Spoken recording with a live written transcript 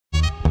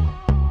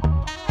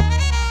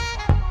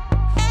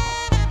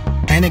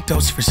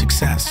Anecdotes for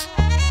success.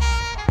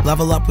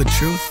 Level up with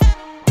truth,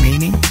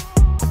 meaning,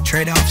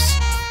 trade-offs,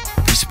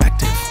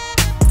 perspective.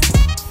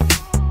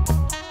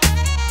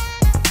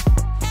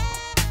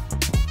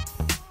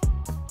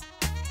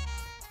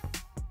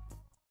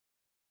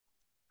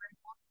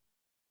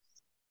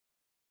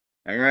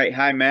 All right.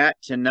 Hi, Matt.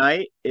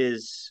 Tonight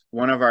is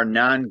one of our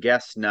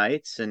non-guest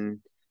nights. And,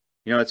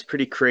 it's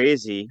pretty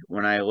crazy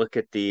when I look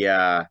at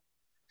the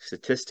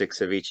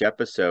statistics of each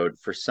episode.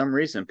 For some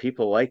reason,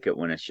 people like it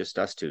when it's just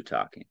us two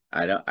talking.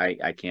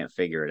 I can't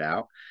figure it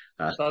out.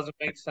 Uh, Doesn't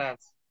make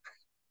sense.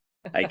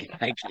 I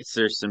guess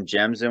there's some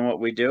gems in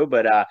what we do,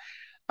 but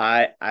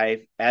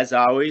as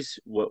always,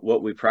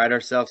 what we pride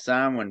ourselves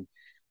on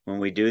when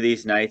we do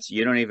these nights,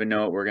 you don't even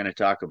know what we're going to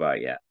talk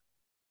about yet.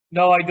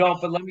 No, I don't.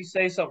 But let me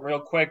say something real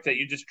quick that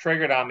you just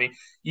triggered on me.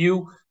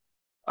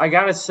 I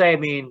gotta say, I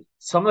mean,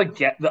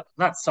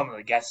 not some of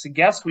the guests, the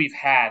guests we've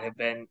had have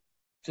been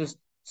just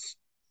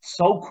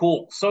so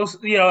cool. So,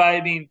 I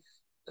mean,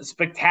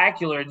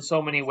 spectacular in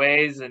so many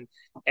ways. And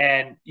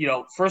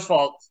first of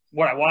all,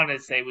 what I wanted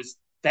to say was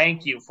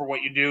thank you for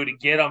what you do to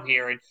get them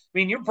here. And I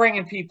mean, you're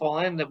bringing people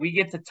in that we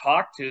get to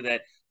talk to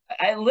that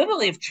I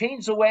literally have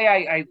changed the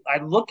way I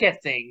look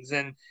at things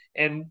and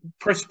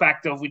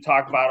perspective. We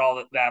talk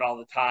about that all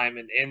the time,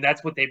 and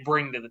that's what they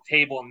bring to the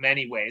table in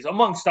many ways,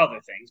 amongst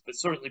other things, but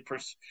certainly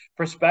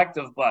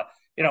perspective. But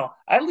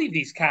I leave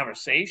these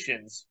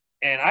conversations,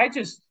 and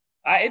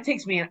it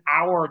takes me an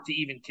hour to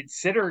even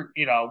consider.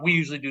 We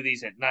usually do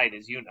these at night,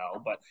 as you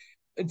know, but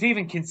to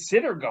even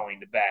consider going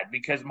to bed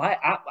because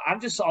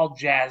I'm just all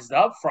jazzed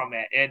up from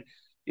it,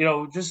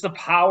 and just the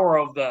power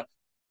of the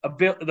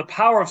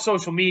power of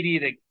social media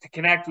to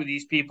connect with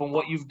these people and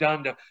what you've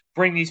done to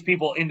bring these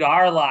people into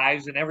our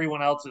lives and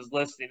everyone else is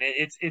listening.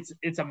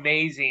 It's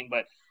amazing.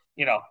 But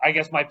I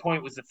guess my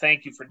point was to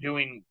thank you for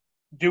doing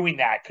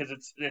that because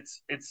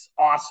it's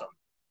awesome.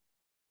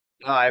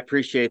 Oh, I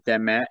appreciate that,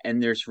 Matt.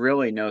 And there's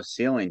really no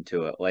ceiling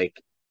to it.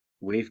 Like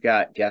we've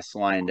got guests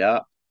lined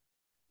up.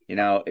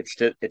 It's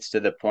to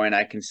the point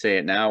I can say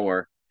it now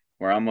where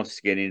we're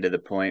almost getting to the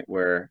point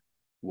where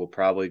we'll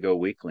probably go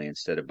weekly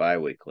instead of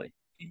bi-weekly.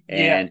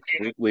 Yeah.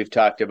 And we've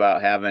talked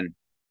about having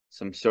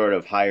some sort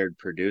of hired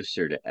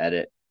producer to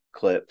edit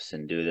clips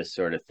and do this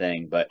sort of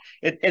thing. But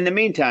in the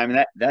meantime,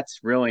 that's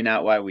really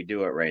not why we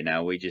do it right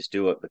now. We just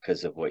do it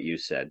because of what you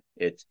said.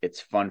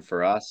 It's fun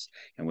for us,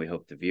 and we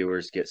hope the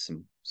viewers get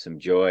some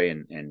joy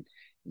and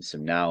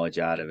some knowledge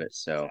out of it.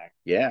 So Exactly.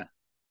 yeah.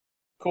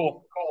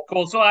 Cool.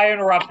 So I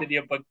interrupted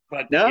you, but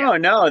No, yeah.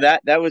 no,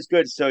 that was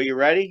good. So you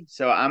ready?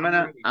 So I'm I'm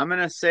gonna ready. I'm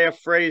gonna say a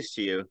phrase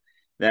to you.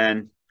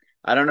 Then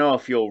I don't know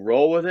if you'll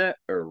roll with it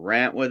or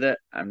rant with it.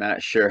 I'm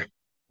not sure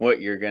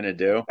what you're gonna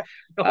do.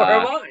 Where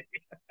am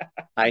Uh,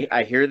 I?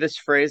 I hear this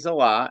phrase a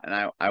lot,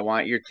 and I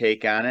want your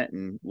take on it,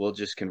 and we'll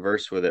just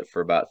converse with it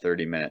for about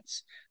 30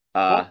 minutes.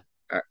 Cool.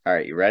 All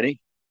right, you ready?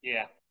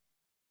 Yeah.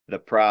 The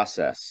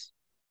process.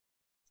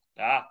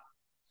 Ah.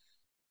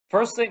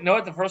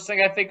 The first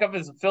thing I think of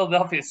is the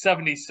Philadelphia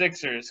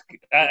 76ers.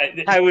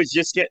 I was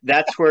just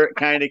that's where it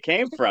kind of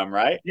came from,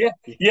 right? Yeah,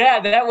 yeah,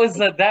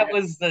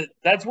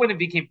 that's when it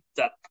became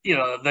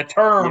the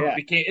term Yeah,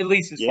 became, at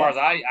least as far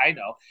yeah, as I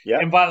know. yeah.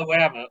 And by the way,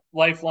 I'm a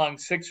lifelong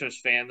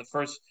Sixers fan. The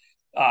first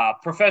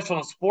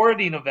professional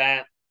sporting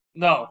event,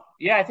 no,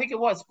 yeah, I think it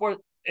was sport,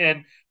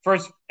 and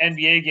first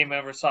NBA game I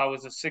ever saw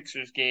was a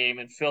Sixers game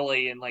in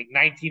Philly in like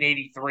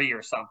 1983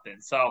 or something.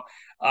 So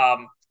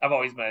I've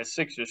always been a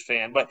Sixers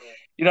fan, but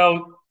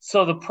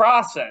so the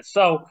process,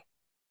 so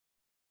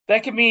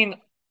that can mean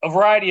a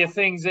variety of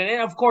things.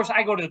 And of course,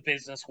 I go to the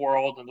business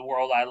world and the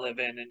world I live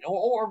in, and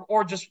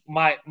or just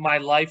my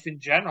life in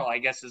general. I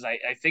guess as I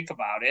think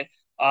about it,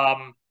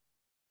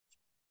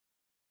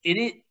 it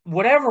is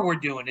whatever we're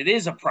doing. It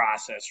is a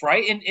process,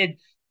 right? And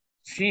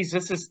geez,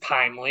 this is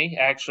timely.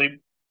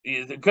 Actually,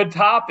 is a good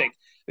topic.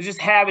 I was just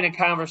having a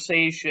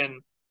conversation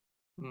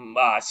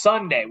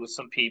Sunday with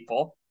some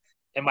people,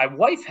 and my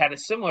wife had a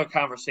similar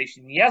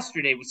conversation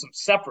yesterday with some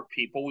separate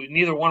people.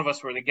 Neither one of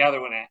us were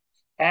together when I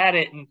had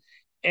it,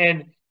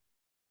 and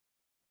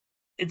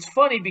it's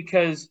funny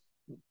because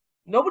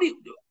nobody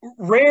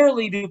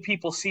rarely do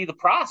people see the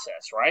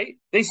process, right?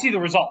 They see the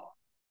result.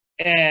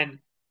 And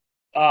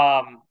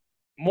um,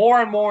 more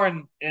and more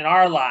in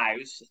our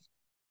lives,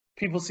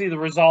 people see the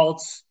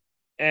results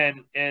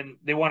and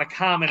they want to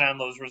comment on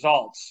those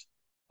results,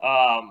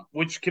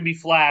 which can be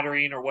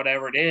flattering or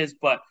whatever it is.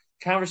 But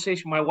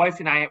conversation my wife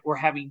and I were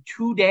having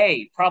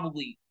today,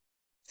 probably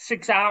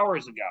 6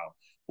 hours ago,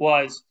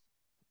 was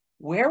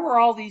where were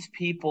all these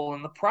people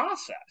in the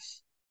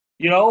process?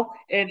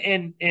 And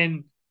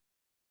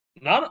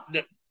none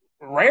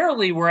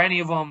rarely were any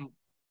of them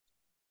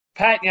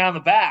patting you on the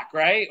back,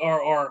 right?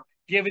 Or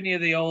giving you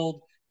the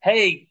old,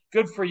 hey,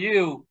 good for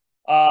you.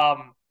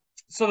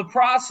 So the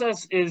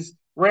process is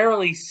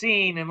rarely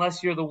seen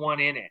unless you're the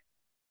one in it.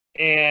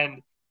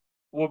 And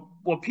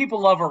what people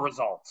love are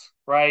results,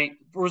 right?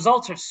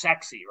 Results are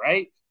sexy,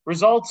 right?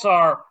 Results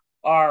are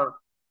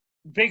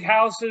big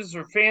houses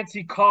or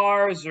fancy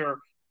cars or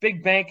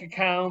big bank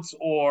accounts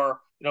or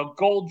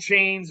gold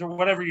chains or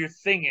whatever your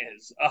thing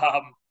is.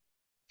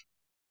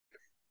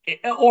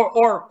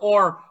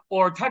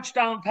 Or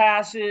touchdown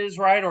passes,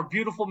 right? Or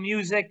beautiful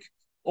music,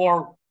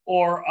 or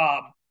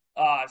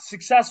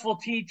successful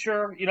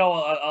teacher,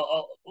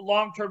 a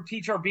long-term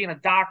teacher, or being a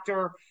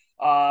doctor,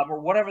 or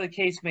whatever the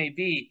case may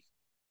be.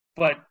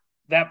 But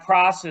that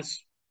process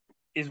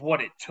is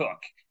what it took.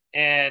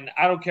 And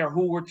I don't care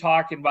who we're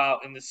talking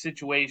about in the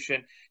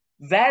situation.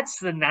 That's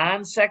the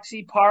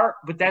non-sexy part,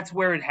 but that's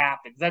where it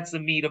happens. That's the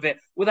meat of it.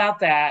 Without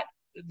that,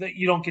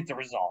 you don't get the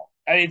result.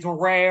 I mean, it's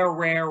rare,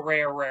 rare,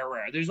 rare, rare,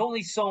 rare. There's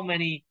only so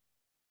many.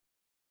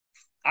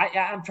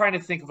 I'm trying to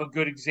think of a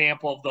good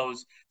example of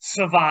those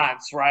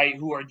savants, right?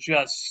 Who are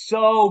just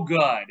so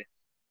good.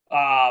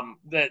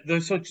 That they're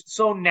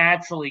so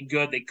naturally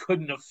good they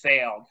couldn't have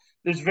failed.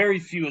 There's very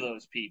few of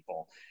those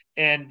people.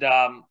 And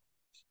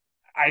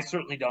I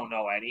certainly don't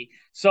know any.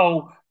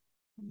 So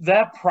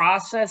that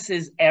process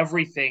is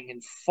everything.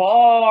 And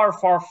far,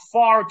 far,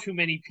 far too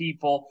many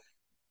people,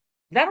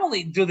 not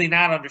only do they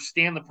not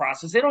understand the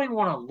process, they don't even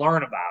want to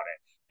learn about it.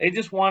 They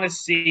just want to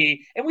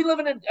see. And we live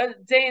in a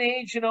day and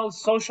age,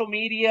 social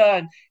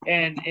media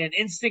and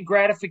instant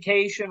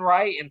gratification,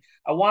 right? And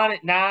I want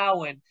it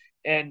now. And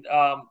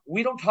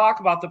we don't talk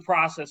about the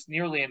process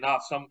nearly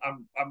enough. So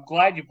I'm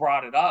glad you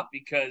brought it up,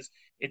 because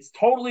it's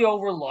totally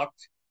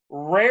overlooked,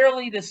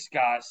 rarely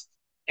discussed,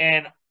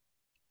 and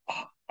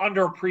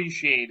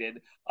underappreciated.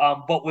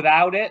 But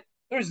without it,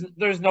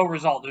 there's no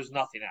result. There's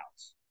nothing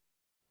else.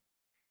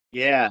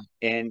 Yeah,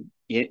 and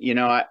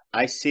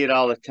I see it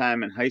all the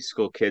time in high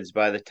school kids.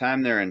 By the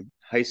time they're in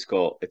high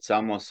school, it's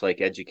almost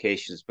like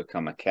education's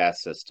become a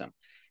caste system.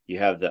 You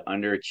have the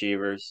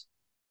underachievers,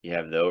 you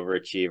have the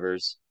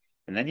overachievers,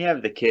 and then you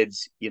have the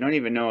kids, you don't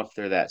even know if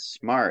they're that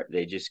smart.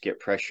 They just get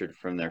pressured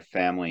from their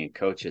family and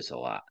coaches a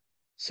lot.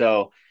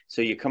 So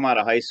you come out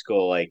of high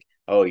school like,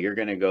 oh, you're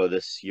going to go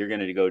this, you're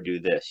going to go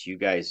do this. You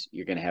guys,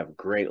 you're going to have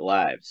great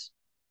lives.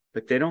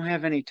 But they don't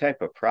have any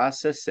type of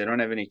process, they don't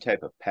have any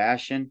type of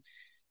passion,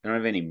 they don't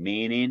have any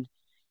meaning.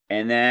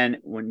 And then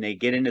when they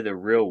get into the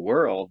real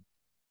world,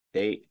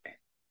 they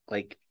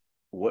like,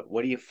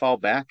 what do you fall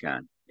back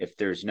on if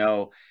there's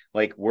no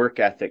like work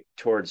ethic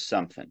towards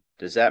something?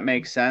 Does that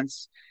make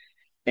sense?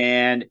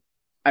 And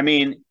I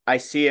mean, I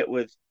see it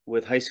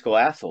with high school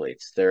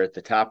athletes. They're at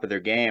the top of their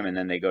game and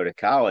then they go to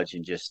college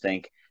and just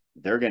think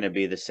they're going to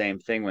be the same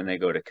thing when they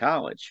go to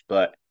college.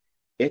 But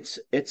it's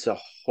a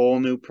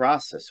whole new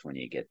process when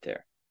you get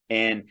there.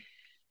 And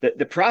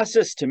the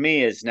process to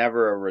me is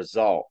never a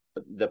result.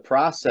 The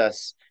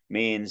process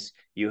means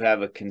you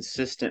have a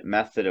consistent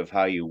method of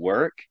how you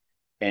work,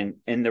 and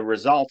the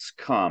results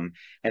come.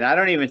 And I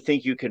don't even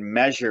think you can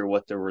measure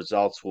what the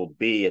results will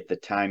be at the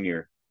time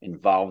you're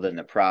involved in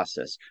the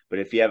process. But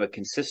if you have a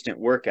consistent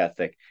work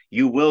ethic,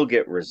 you will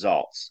get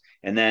results.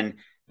 And then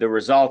the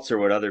results are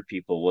what other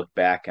people look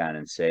back on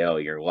and say, oh,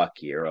 you're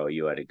lucky, or oh,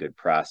 you had a good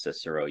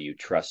process, or oh, you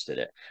trusted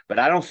it. But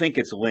I don't think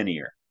it's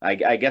linear. I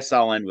guess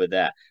I'll end with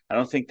that. I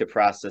don't think the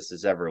process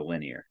is ever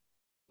linear.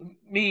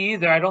 Me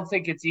either. I don't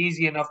think it's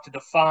easy enough to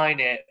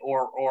define it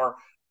or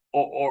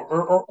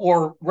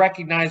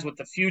recognize what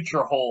the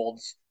future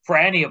holds for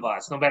any of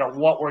us, no matter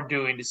what we're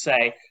doing, to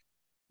say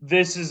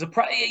this is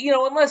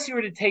unless you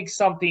were to take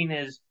something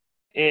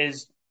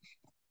as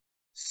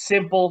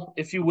simple,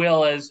 if you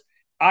will, as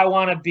I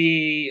want to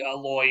be a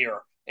lawyer,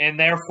 and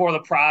therefore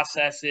the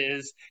process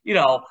is,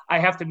 I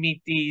have to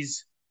meet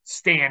these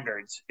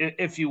standards,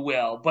 if you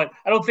will. But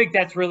I don't think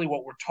that's really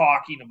what we're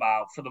talking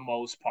about for the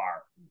most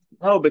part.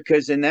 Oh,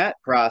 because in that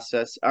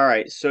process, all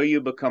right, so you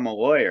become a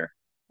lawyer.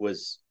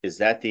 Is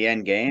that the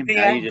end game? The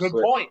Now you end, just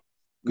good point.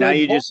 now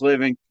you just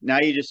live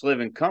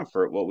in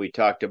comfort, what we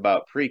talked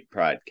about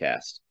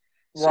pre-podcast.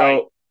 Right.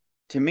 So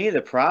to me,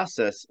 the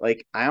process,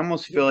 like I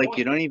almost feel Good like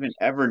you point. don't even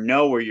ever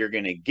know where you're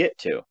going to get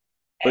to,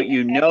 but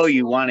you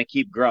Excellent. want to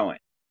keep growing.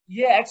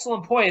 Yeah,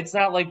 excellent point. It's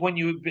not like when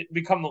you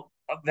become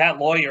that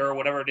lawyer or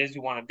whatever it is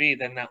you want to be,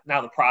 then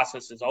now the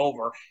process is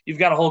over. You've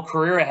got a whole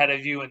career ahead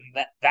of you, and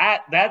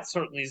that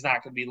certainly is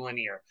not going to be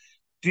linear.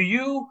 Do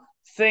you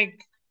think,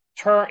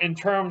 in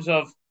terms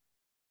of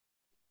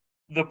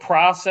the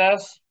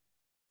process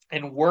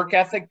and work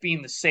ethic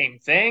being the same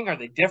thing? Are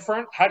they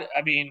different?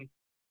 I mean,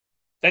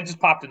 that just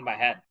popped in my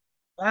head.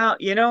 Well,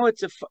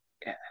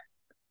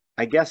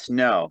 I guess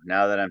no,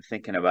 now that I'm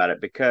thinking about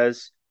it,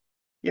 because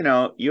you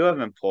have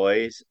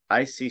employees.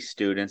 I see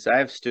students. I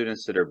have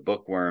students that are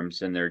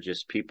bookworms and they're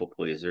just people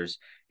pleasers.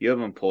 You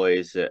have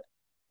employees that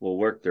will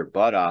work their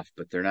butt off,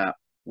 but they're not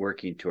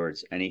working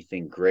towards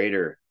anything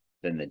greater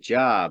than the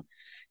job.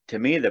 To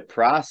me, the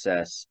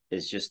process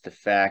is just the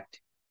fact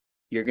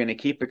you're going to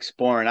keep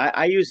exploring.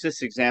 I used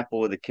this example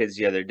with the kids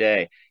the other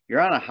day.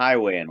 You're on a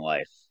highway in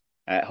life.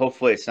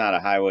 Hopefully, it's not a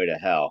highway to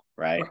hell,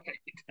 right?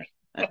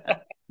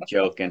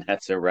 Joking,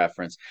 that's a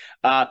reference.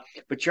 But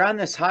you're on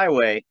this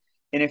highway,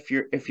 and if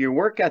your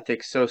work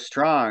ethic's so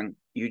strong,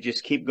 you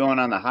just keep going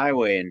on the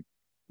highway and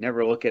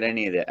never look at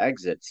any of the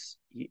exits.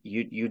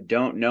 You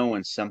don't know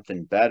when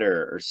something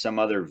better or some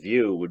other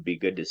view would be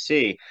good to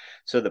see.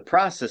 So the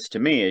process to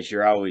me is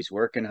you're always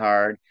working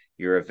hard,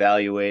 you're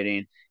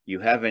evaluating, you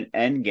have an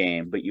end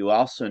game, but you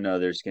also know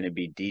there's going to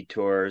be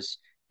detours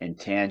and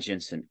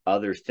tangents and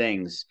other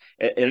things.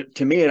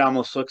 To me, it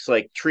almost looks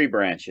like tree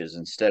branches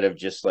instead of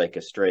just like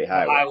a straight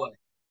highway.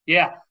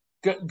 Yeah,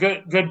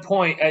 good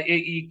point.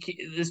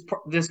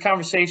 This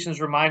conversation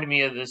has reminded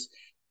me of this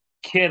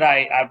kid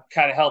I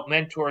kind of helped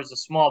mentor as a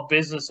small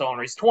business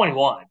owner. He's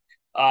 21.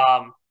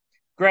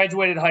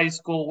 Graduated high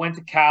school, went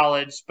to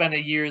college, spent a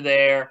year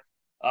there.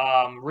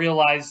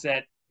 Realized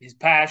that his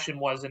passion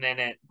wasn't in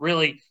it.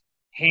 Really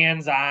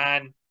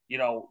hands-on,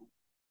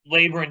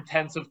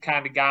 labor-intensive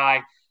kind of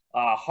guy.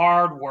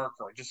 Hard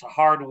worker, just a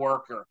hard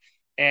worker.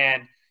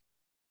 And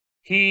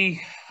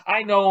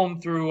I know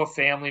him through a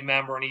family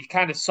member, and he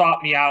kind of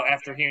sought me out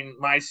after hearing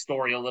my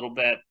story a little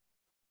bit.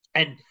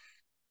 And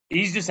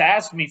he's just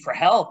asked me for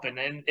help. And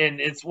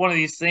it's one of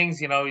these things,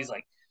 he's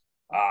like,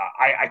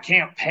 I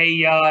can't pay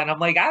you. And I'm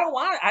like,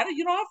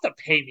 you don't have to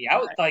pay me.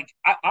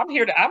 I'm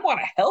here I want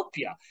to help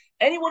you.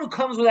 Anyone who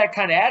comes with that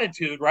kind of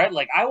attitude, right?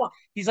 Like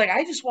he's like,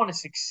 I just want to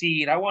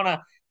succeed. I want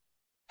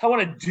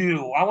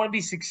to be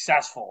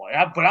successful,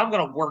 but I'm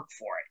going to work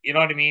for it. You know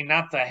what I mean?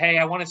 Not hey,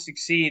 I want to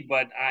succeed,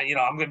 but I'm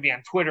going to be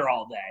on Twitter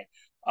all day.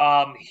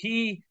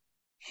 He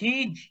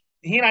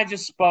and I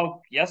just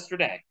spoke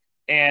yesterday,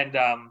 and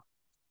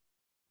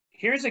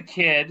here's a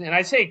kid, and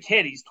I say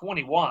kid, he's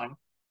 21.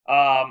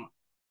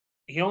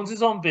 He owns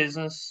his own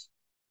business.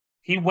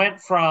 He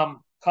went from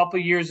a couple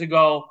of years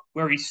ago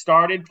where he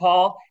started,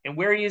 Paul, and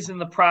where he is in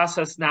the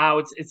process now.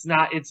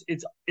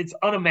 It's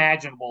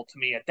unimaginable to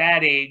me at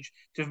that age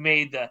to have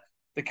made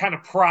the kind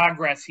of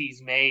progress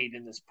he's made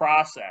in this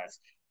process.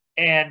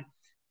 And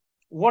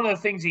one of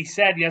the things he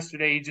said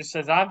yesterday, he just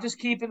says, I'm just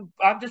putting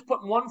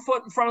one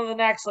foot in front of the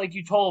next, like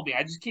you told me.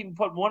 I just keep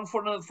putting one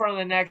foot in front of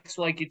the next,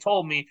 like you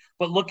told me,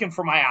 but looking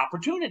for my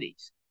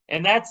opportunities.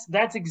 And that's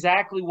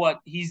exactly what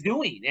he's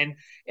doing.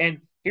 And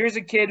here's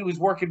a kid who was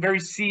working very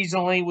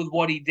seasonally with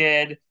what he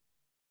did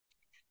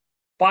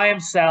by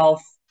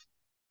himself,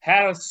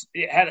 had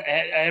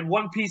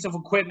one piece of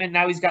equipment.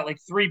 Now he's got like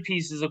 3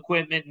 pieces of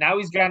equipment. Now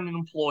he's got an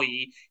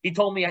employee. He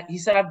told me, he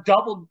said, I've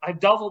doubled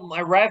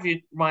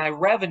my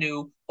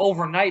revenue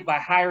overnight by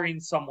hiring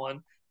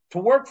someone to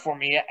work for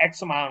me at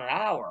X amount an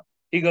hour.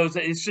 He goes,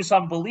 it's just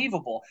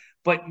unbelievable.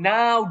 But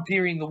now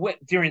during the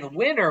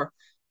winter,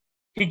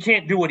 he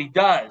can't do what he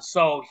does.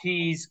 So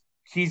he's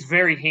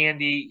very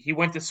handy. He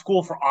went to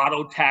school for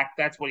auto tech.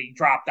 That's what he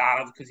dropped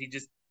out of because he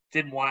just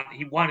he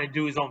wanted to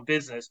do his own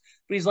business.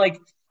 But he's like,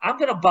 I'm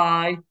going to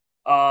buy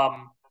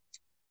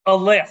a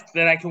lift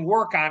that I can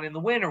work on in the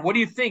winter. What do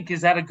you think?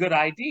 Is that a good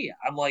idea?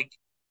 I'm like,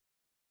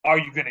 are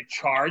you going to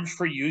charge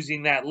for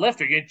using that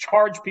lift? Are you going to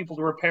charge people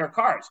to repair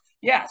cars?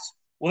 Yes.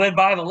 Well, then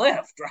buy the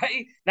lift,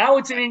 right? Now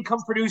it's an income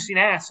producing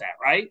asset,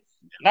 right?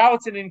 Now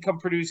it's an income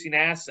producing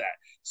asset.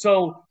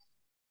 So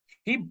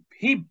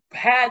he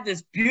had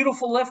this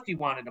beautiful lift he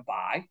wanted to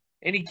buy,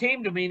 and he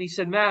came to me and he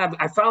said, man,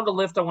 I found a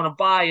lift. I want to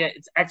buy it.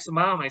 It's X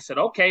amount. I said,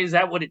 okay, is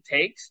that what it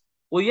takes?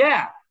 Well,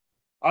 yeah.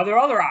 Are there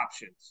other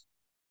options?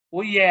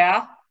 Well,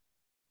 yeah.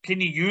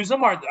 Can you use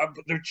them?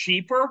 They're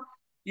cheaper?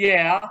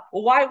 Yeah.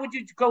 Well, why would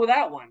you go with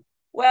that one?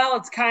 Well,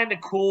 it's kind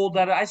of cool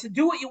that I said,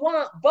 do what you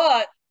want,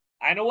 but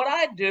I know what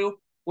I'd do.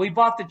 Well, he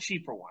bought the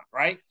cheaper one,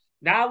 right?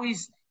 Now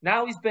he's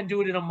been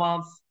doing it a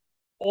month,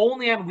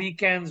 only on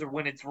weekends or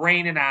when it's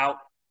raining out.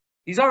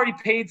 He's already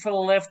paid for the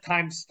lift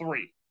times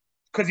 3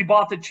 because he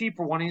bought the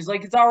cheaper one. He's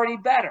like, it's already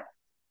better.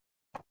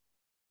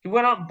 He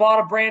went out and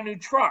bought a brand new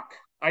truck.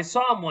 I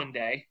saw him one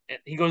day, and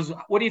he goes,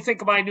 what do you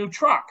think of my new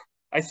truck?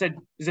 I said,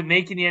 is it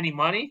making you any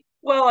money?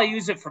 Well, I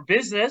use it for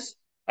business.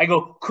 I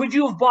go, could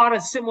you have bought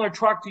a similar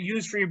truck to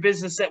use for your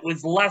business that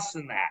was less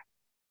than that?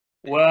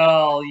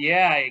 Well,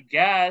 yeah, I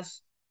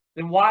guess.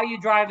 Then why are you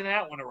driving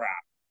that one around?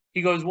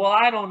 He goes, well,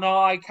 I don't know.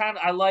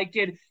 I like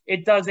it.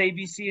 It does A,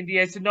 B, C, and D.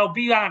 I said, no,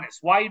 be honest.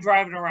 Why are you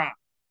driving around?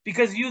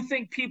 Because you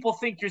think people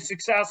think you're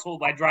successful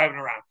by driving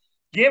around.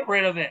 Get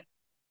rid of it.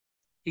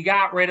 He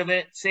got rid of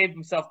it, saved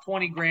himself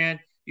 20 grand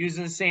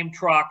using the same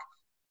truck,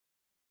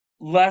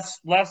 less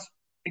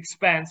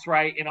expense,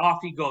 right? And off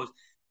he goes.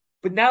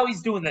 But now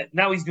he's doing that.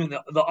 Now he's doing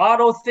the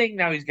auto thing.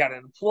 Now he's got an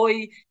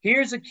employee.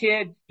 Here's a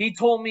kid. He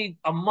told me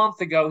a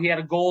month ago he had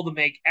a goal to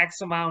make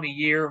X amount a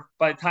year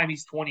by the time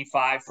he's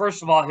 25.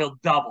 First of all, he'll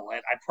double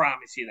it. I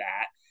promise you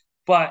that.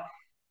 But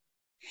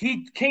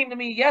he came to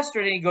me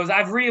yesterday and he goes,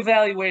 I've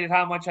reevaluated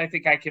how much I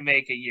think I can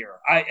make a year.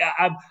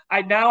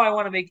 I now I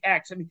want to make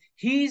X. I mean,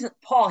 he's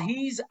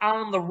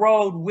on the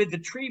road with the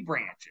tree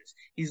branches.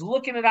 He's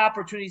looking at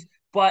opportunities,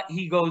 but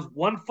he goes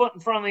one foot in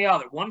front of the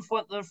other, one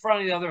foot in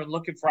front of the other and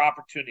looking for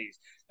opportunities.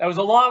 That was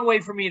a long way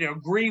for me to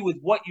agree with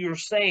what you're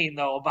saying,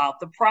 though, about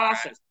the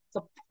process. It's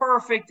a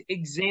perfect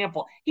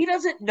example. He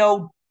doesn't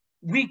know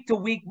week to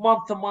week,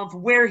 month to month,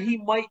 where he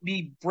might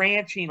be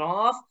branching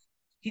off.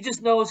 He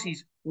just knows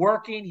he's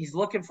working. He's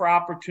looking for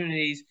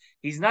opportunities.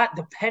 He's not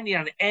depending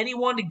on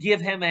anyone to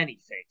give him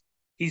anything.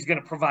 He's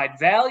going to provide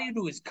value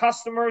to his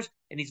customers,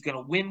 and he's going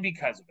to win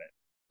because of it.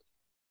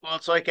 Well,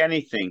 it's like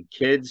anything,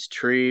 kids,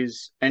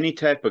 trees, any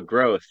type of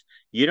growth.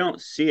 You don't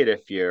see it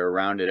if you're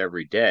around it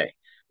every day.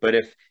 But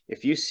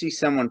if you see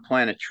someone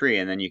plant a tree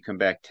and then you come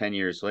back 10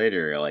 years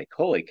later, you're like,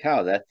 holy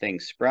cow, that thing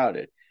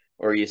sprouted.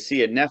 Or you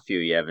see a nephew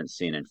you haven't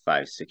seen in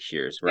 5, 6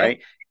 years, Yeah,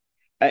 right?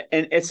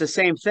 And it's the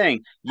same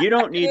thing. it is.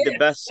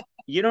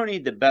 You don't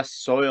need the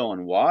best soil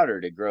and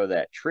water to grow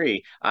that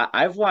tree.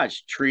 I've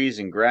watched trees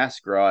and grass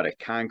grow out of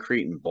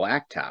concrete and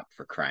blacktop,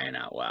 for crying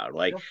out loud.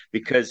 Like,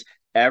 because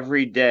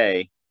every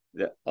day,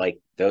 like,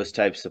 those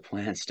types of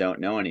plants don't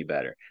know any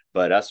better.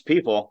 But us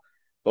people,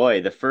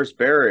 boy, the first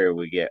barrier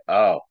we get,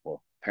 oh,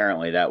 well,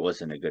 apparently that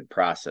wasn't a good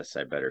process.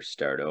 I better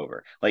start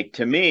over. Like,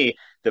 to me,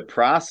 the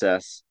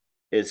process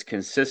is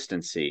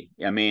consistency.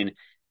 I mean,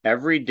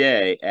 every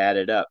day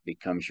added up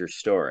becomes your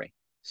story.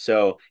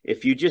 So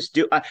if you just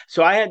do,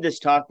 so I had this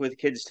talk with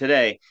kids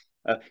today.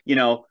 You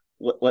know,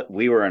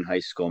 we were in high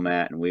school,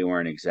 Matt, and we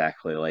weren't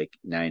exactly like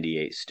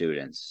 98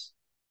 students.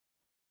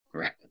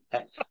 Right.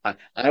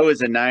 I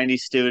was a 90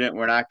 student.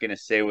 We're not going to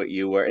say what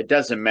you were. It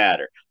doesn't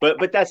matter.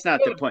 But that's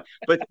not the point.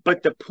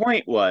 But the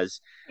point was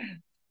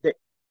that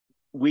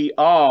we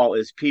all,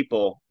 as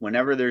people,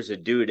 whenever there's a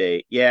due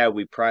date, yeah,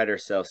 we pride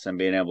ourselves on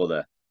being able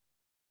to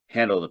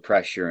handle the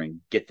pressure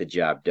and get the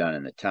job done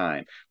in the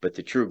time. But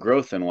the true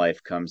growth in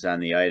life comes on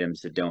the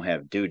items that don't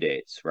have due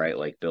dates, right?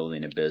 Like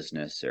building a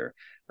business or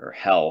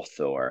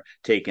health or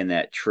taking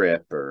that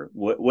trip or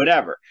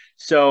whatever.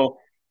 So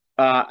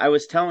I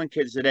was telling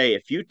kids today,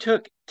 if you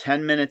took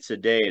 10 minutes a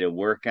day to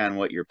work on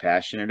what you're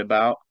passionate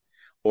about,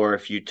 or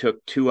if you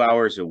took 2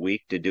 hours a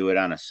week to do it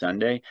on a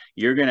Sunday,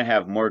 you're going to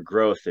have more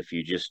growth if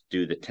you just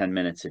do the 10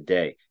 minutes a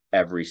day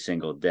every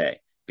single day,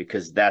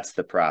 because that's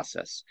the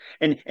process.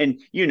 And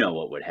you know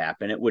what would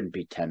happen. It wouldn't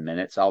be 10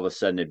 minutes. All of a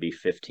sudden it'd be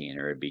 15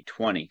 or it'd be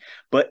 20.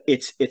 But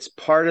it's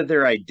part of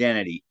their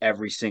identity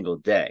every single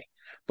day.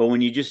 But when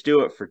you just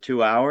do it for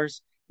 2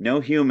 hours, no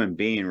human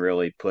being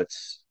really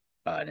puts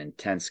an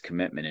intense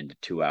commitment into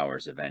 2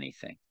 hours of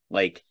anything.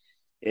 Like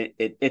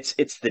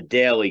it's the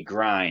daily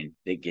grind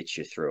that gets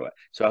you through it.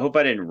 So I hope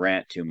I didn't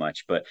rant too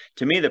much, but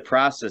to me, the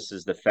process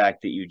is the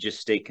fact that you just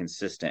stay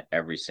consistent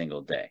every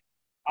single day.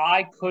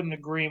 I couldn't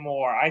agree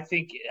more. I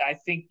think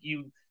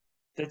you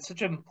that's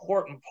such an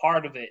important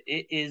part of it.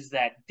 It is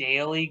that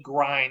daily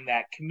grind,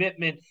 that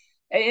commitment,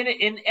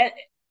 and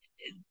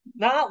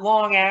not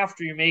long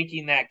after you're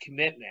making that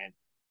commitment,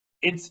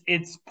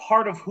 it's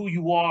part of who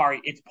you are.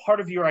 It's part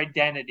of your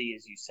identity,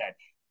 as you said.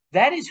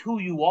 That is who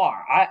you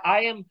are.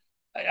 I am.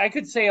 I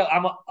could say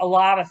I'm a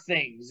lot of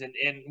things, and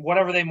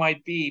whatever they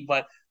might be,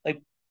 but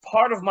like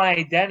part of my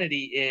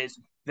identity is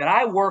that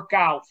I work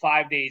out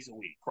 5 days a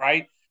week,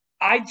 right?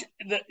 I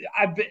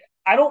I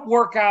I don't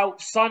work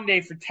out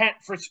Sunday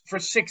for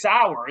 6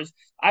 hours.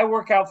 I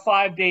work out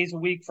 5 days a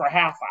week for a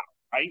half hour,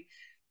 right?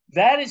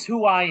 That is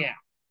who I am,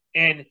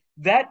 and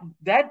that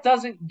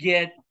doesn't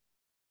get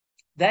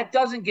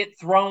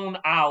thrown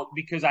out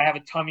because I have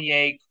a tummy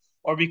ache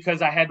or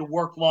because I had to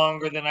work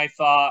longer than I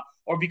thought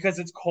or because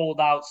it's cold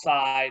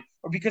outside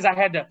or because I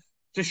had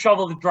to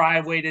shovel the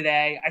driveway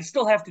today. I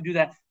still have to do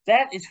that.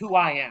 That is who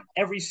I am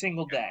every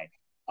single day.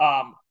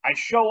 I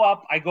show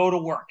up, I go to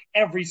work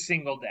every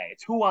single day.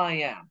 It's who I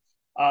am.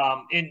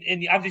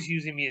 And I'm just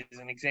using me as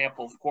an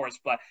example, of course,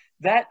 but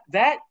that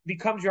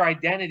becomes your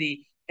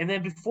identity. And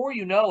then before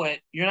you know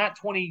it, you're not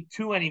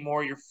 22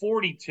 anymore, you're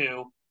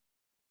 42.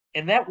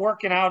 And that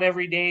working out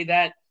every day,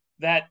 that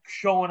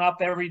showing up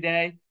every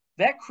day,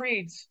 that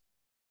creates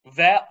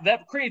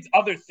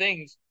other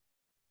things,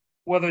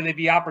 whether they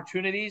be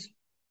opportunities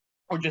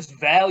or just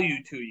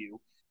value to you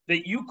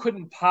that you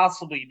couldn't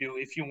possibly do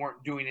if you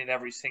weren't doing it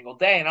every single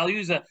day. And I'll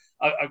use a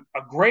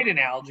great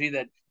analogy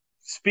that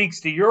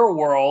speaks to your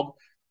world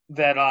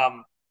that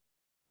I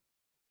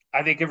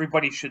think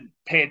everybody should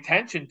pay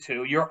attention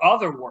to. Your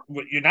other world,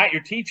 you're not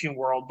your teaching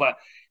world, but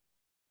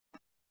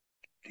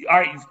all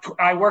right,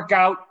 I work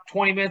out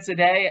 20 minutes a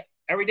day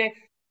every day.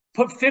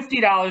 Put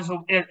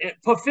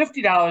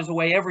 $50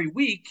 away every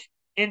week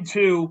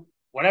into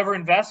whatever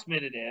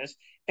investment it is.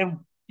 And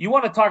you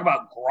want to talk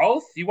about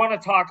growth? You want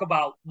to talk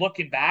about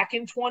looking back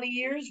in 20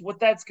 years,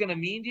 what that's going to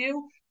mean to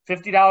you?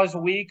 $50 a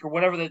week or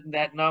whatever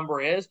that number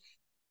is.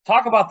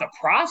 Talk about the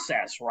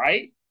process,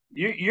 right?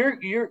 Yeah.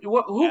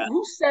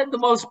 Who said the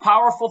most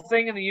powerful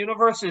thing in the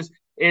universe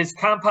is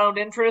compound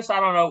interest?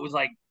 I don't know. It was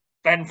like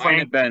Ben Might Franklin.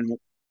 have been,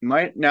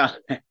 might no,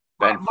 Ben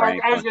Mark, I was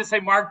Franklin. going to say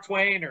Mark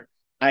Twain or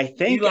I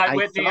think Eli I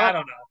Whitney. I thought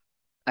don't know.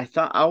 I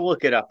thought I'll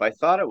look it up. I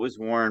thought it was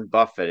Warren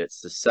Buffett.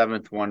 It's the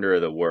seventh wonder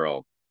of the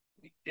world.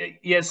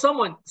 Yeah,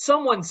 someone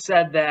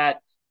said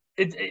that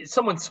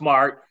someone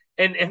smart,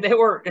 and they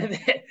were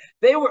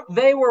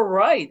they were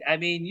right. I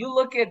mean, you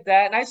look at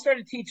that, and I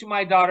started teaching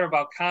my daughter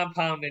about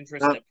compound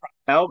interest.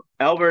 Uh,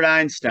 Albert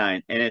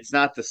Einstein, and it's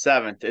not the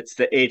seventh; it's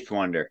the eighth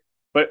wonder.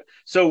 But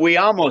so we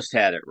almost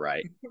had it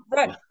right.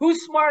 Right?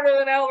 Who's smarter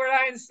than Albert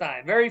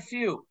Einstein? Very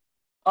few.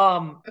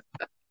 Um,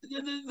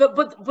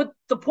 but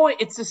the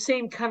point, it's the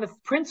same kind of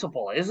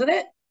principle, isn't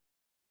it?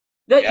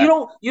 That Yeah.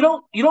 you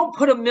don't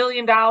put $1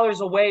 million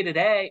away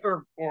today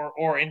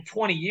or in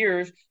 20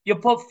 years. You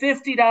put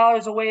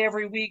 $50 away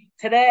every week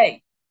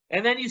today,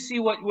 and then you see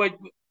what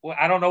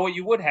I don't know what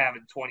you would have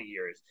in 20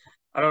 years.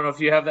 I don't know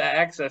if you have the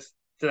access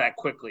to that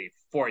quickly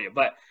for you,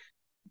 but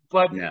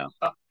No.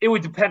 it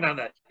would depend on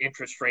the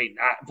interest rate,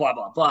 blah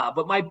blah blah.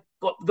 But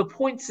the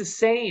point's the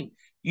same.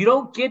 You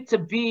don't get to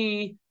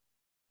be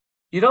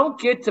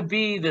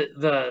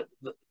the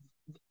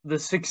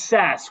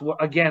success,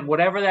 again,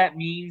 whatever that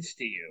means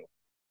to you,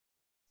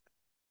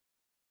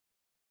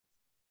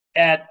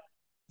 at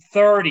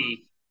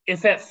 30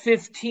 if at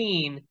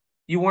 15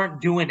 you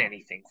weren't doing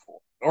anything for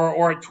it,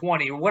 or at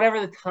 20 or whatever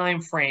the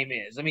time frame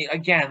is. I mean,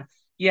 again,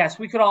 yes,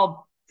 we could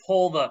all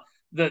pull the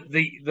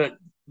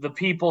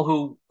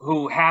people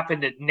who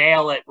happen to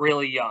nail it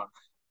really young.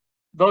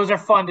 Those are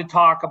fun to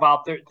talk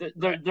about.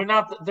 They're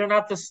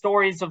not the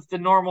stories of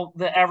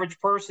the average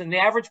person. The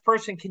average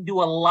person can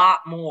do a lot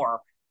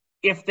more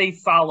if they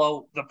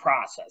follow the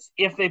process,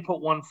 if they put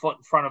one foot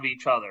in front of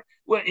each other,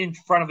 in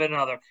front of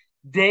another,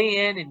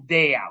 day in and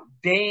day out,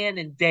 day in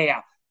and day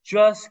out.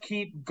 Just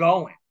keep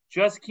going.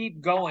 Just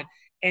keep going.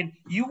 And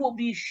you will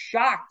be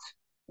shocked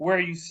where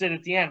you sit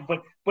at the end.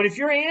 But if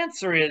your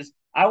answer is,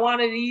 I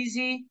want it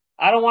easy,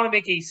 I don't want to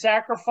make a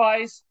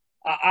sacrifice,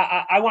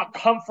 I want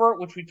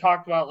comfort, which we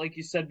talked about, like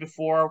you said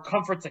before,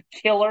 comfort's a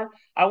killer.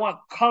 I want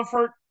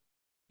comfort.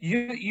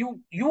 You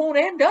won't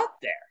end up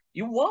there.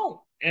 You won't.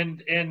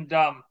 And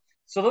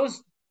so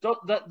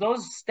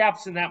those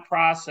steps in that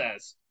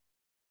process,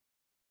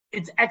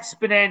 it's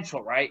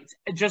exponential, right?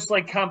 It's just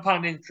like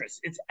compound interest.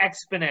 It's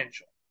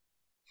exponential.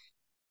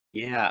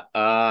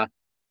 Yeah.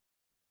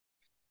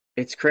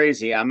 It's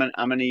crazy. I'm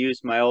gonna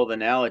use my old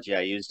analogy.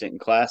 I used it in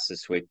class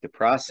this week. The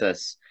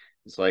process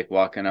is like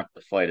walking up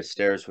the flight of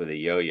stairs with a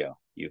yo-yo.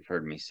 You've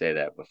heard me say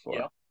that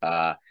before.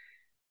 Yep.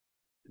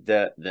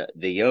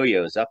 The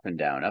yo-yo is up and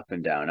down, up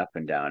and down, up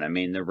and down. I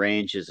mean, the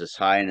range is as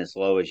high and as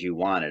low as you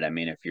want it. I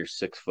mean, if you're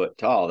 6 foot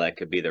tall, that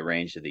could be the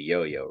range of the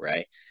yo-yo,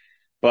 right?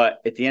 But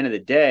at the end of the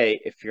day,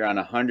 if you're on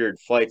 100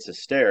 flights of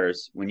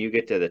stairs, when you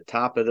get to the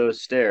top of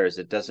those stairs,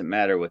 it doesn't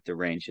matter what the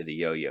range of the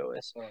yo-yo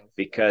is,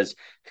 because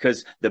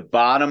the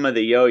bottom of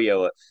the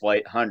yo-yo at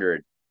flight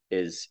 100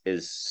 is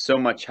so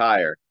much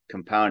higher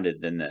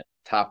compounded than the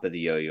top of the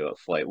yo-yo at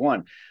flight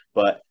 1.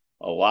 But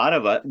a lot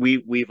of us,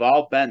 we've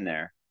all been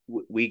there.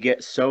 We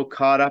get so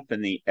caught up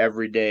in the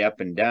everyday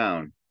up and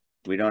down,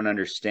 we don't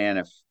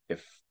understand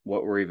if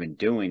what we're even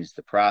doing is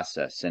the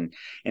process. And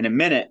in a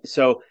minute,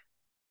 so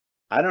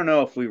I don't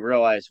know if we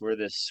realize we're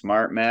this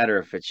smart, Matt, or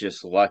if it's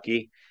just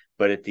lucky.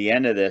 But at the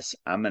end of this,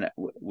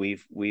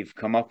 we've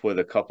come up with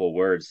a couple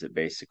words that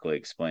basically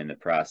explain the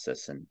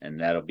process,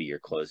 and that'll be your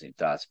closing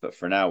thoughts. But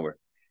for now,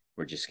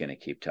 we're just going to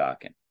keep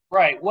talking.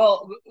 Right.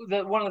 Well,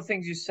 one of the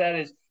things you said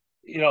is,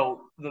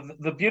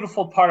 the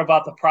beautiful part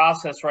about the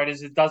process, right,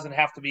 is it doesn't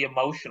have to be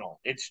emotional.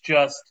 It's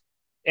just,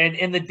 and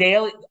in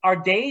our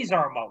days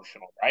are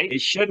emotional, right?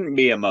 It shouldn't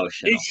be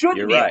emotional. It shouldn't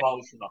You're be right.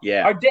 emotional.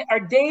 Yeah.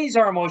 Our days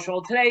are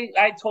emotional. Today,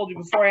 I told you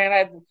beforehand,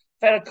 I've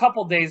had a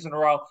couple days in a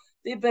row.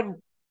 They've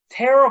been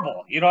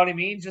terrible. You know what I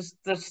mean? Just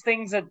there's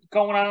things that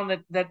going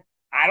on that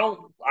I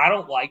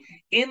don't like.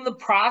 In the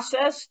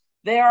process,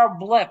 they are a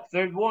blip.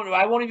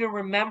 I won't even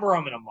remember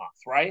them in a month,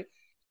 right?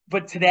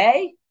 But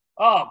today,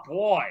 oh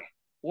boy,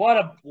 what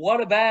a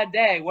bad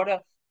day.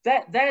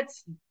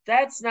 That's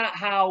not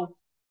how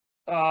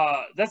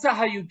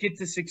you get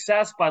to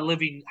success, by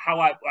living how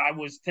I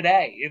was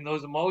today in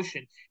those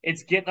emotions.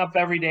 It's getting up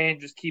every day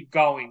and just keep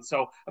going.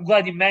 So I'm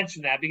glad you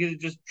mentioned that, because it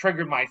just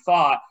triggered my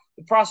thought.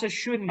 The process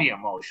shouldn't be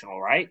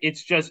emotional, right?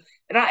 It's just,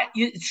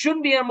 it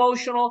shouldn't be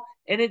emotional.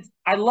 And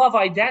I love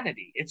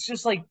identity. It's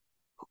just like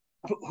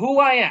who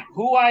I am.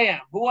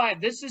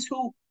 This is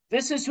who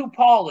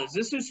Paul is.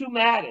 This is who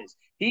Matt is.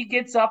 He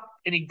gets up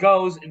and he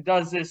goes and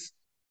does this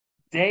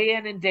day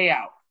in and day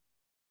out.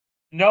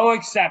 No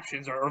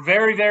exceptions, or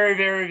very, very,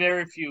 very,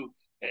 very few,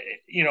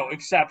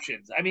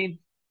 exceptions. I mean,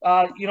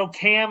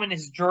 Cam and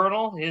his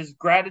journal, his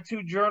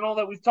gratitude journal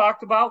that we've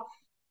talked about.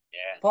 Yeah.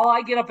 Paul,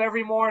 I get up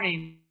every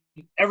morning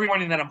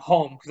that I'm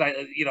home, because I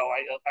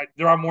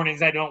there are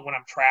mornings I don't when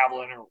I'm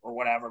traveling or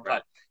whatever,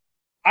 but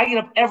I get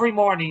up every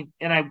morning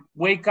and I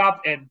wake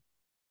up and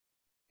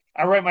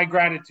I write my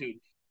gratitude.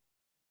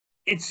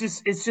 It's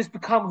just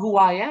become who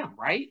I am,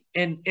 right?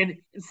 And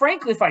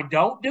frankly, if I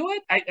don't do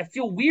it, I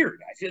feel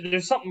weird. I feel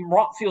there's something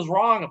feels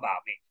wrong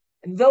about me.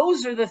 And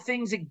those are the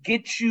things that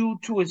get you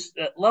to a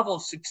level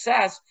of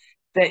success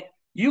that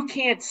you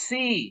can't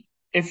see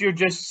if you're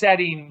just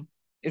sitting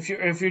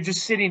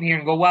here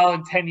and go, well,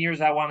 in 10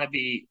 years I want to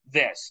be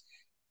this.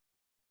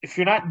 If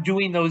you're not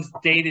doing those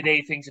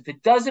day-to-day things, if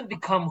it doesn't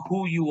become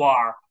who you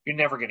are, you're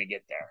never going to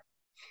get there.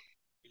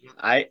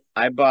 I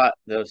bought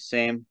those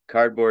same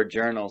cardboard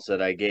journals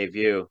that I gave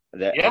you,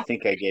 I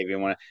think I gave you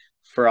one,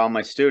 for all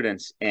my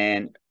students.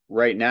 And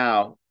right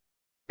now,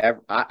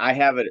 I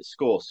have it at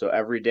school. So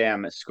every day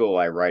I'm at school,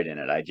 I write in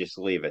it. I just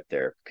leave it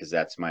there because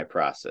that's my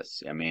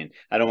process. I mean,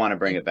 I don't want to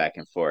bring it back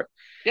and forth.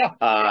 Yeah.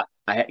 I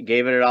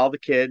gave it to all the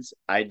kids.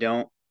 I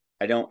don't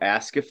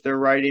ask if they're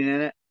writing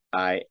in it.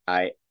 I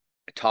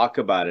talk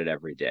about it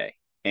every day.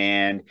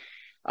 And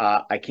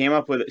I came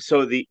up with it.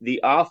 So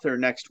the author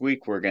next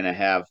week we're going to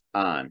have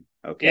on,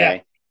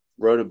 okay,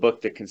 wrote a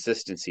book, The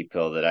Consistency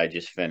Pill, that I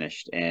just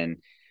finished. And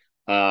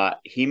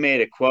He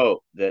made a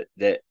quote that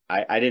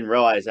I didn't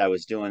realize I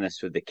was doing this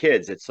with the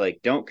kids. It's like,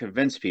 don't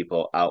convince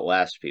people,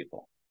 outlast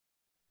people.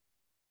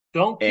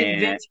 Don't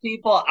And convince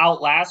people,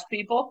 outlast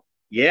people.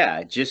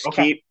 yeah, just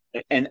Okay. keep,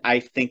 and I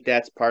think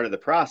that's part of the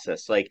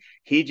process. Like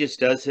he just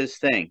does his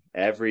thing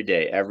every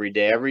day, every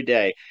day, every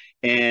day.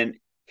 And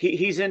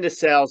he's into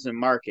sales and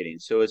marketing.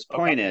 So his Okay.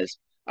 point is,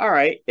 all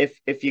right,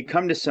 if you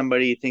come to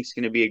somebody you think's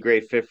going to be a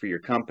great fit for your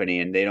company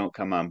and they don't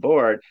come on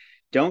board,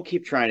 don't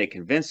keep trying to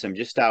convince them,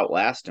 just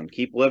outlast them.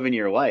 Keep living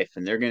your life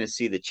and they're going to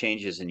see the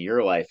changes in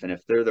your life. And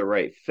if they're the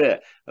right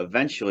fit,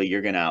 eventually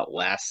you're going to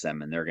outlast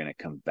them and they're going to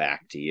come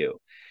back to you.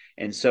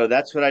 And so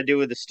that's what I do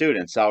with the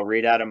students. I'll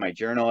read out of my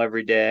journal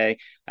every day.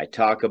 I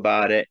talk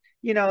about it.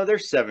 You know, they're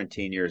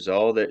 17 years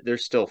old. They're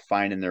still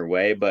finding their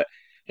way, but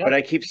Yep.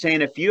 I keep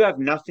saying if you have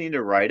nothing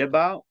to write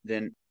about,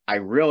 then I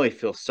really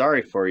feel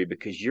sorry for you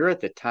because you're at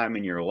the time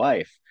in your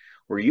life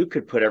where you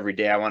could put every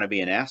day I want to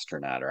be an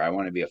astronaut or I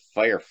want to be a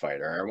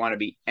firefighter or I want to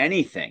be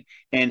anything.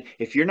 And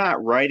if you're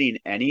not writing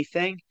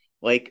anything,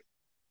 like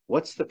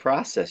what's the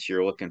process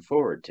you're looking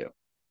forward to?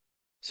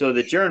 So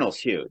the journal's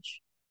huge.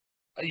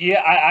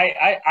 Yeah,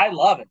 I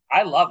love it.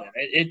 I love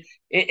it.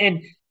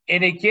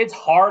 And it gets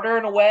harder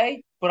in a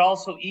way, but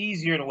also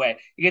easier in a way.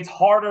 It gets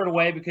harder in a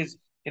way because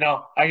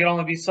I can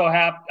only be so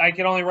happy. I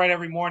can only write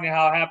every morning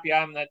how happy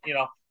I am that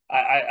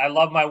I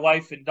love my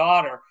wife and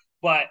daughter.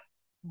 But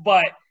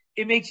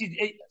it makes you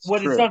It's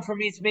what it's true. done for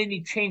me. It's made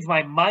me change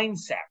my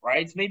mindset.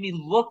 Right. It's made me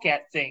look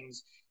at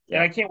things, and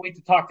Yeah. I can't wait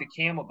to talk to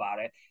Cam about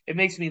it. It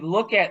makes me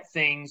look at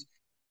things.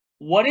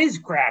 What is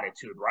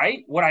gratitude,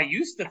 right? What I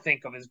used to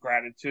think of as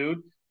gratitude,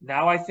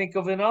 now I think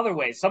of in other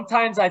ways.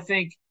 Sometimes I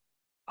think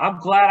I'm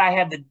glad I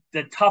had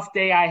the tough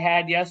day I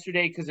had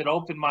yesterday because it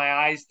opened my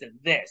eyes to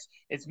this.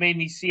 It's made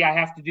me see I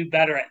have to do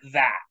better at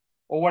that,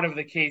 or whatever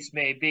the case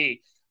may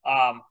be.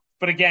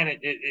 But again,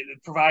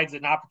 it provides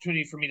an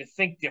opportunity for me to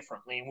think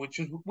differently,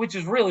 which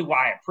is really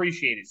why I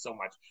appreciate it so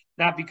much.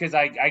 Not because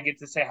I get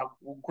to say how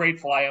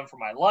grateful I am for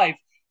my life.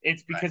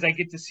 It's Right. because I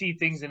get to see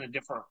things in a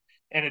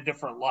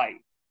different light.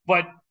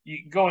 But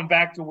going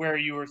back to where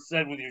you were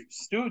said with your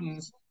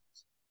students,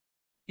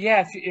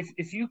 yeah,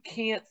 if you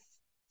can't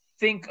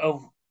think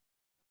of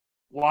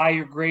why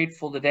you're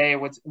grateful today,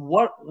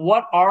 what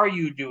are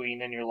you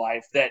doing in your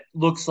life that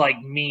looks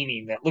like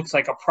meaning, that looks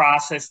like a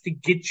process to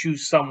get you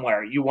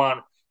somewhere you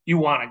want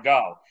to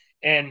go.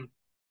 And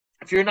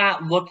if you're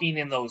not looking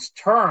in those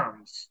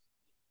terms,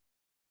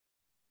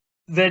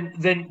 then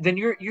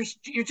you're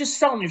just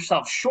selling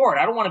yourself short.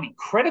 I don't want to be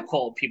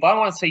critical of people. I don't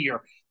want to say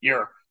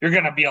you're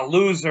going to be a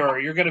loser or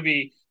you're going to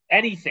be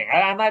anything.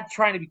 I'm not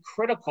trying to be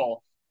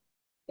critical.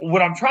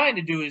 What I'm trying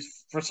to do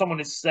is for someone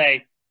to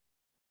say,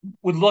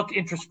 would look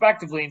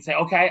introspectively and say,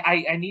 okay,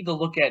 I need to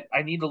look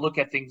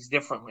at things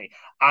differently.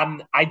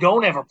 I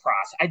don't have a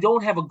process. I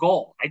don't have a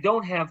goal. I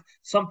don't have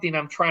something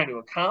I'm trying to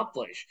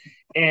accomplish.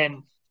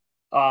 And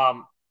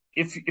um,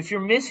 if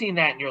you're missing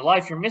that in your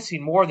life, you're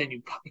missing more than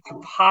you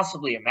can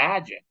possibly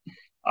imagine.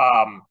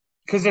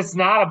 Because it's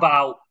not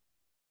about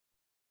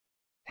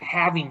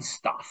having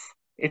stuff.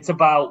 It's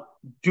about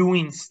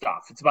doing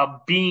stuff. It's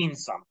about being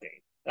something.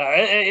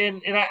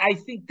 And I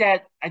think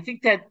that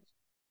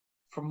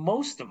for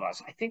most of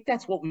us, I think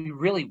that's what we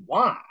really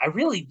want. I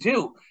really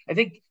do. I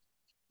think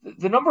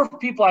the number of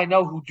people I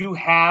know who do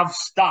have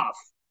stuff,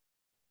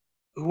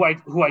 who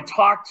I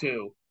talk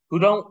to, who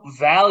don't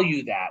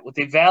value that. What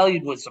they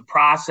valued was the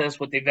process.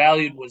 What they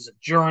valued was a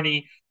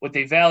journey. What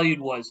they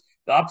valued was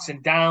the ups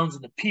and downs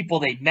and the people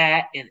they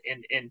met and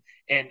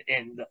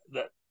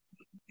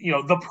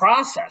the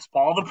process,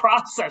 Paul. The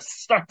process.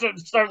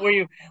 Start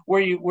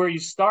where you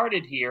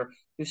started here.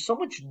 There's so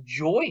much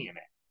joy in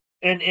it.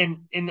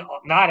 And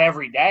not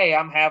every day.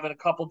 I'm having a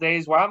couple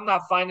days where I'm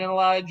not finding a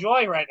lot of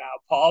joy right now,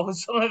 Paul, with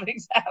some of the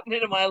things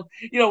happening in my,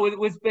 with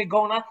what's been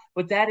going on.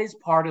 But that is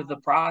part of the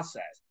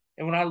process.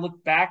 And when I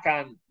look back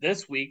on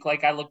this week,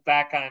 like I look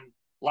back on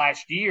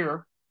last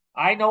year,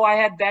 I know I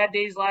had bad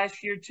days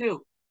last year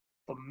too.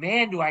 But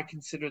man, do I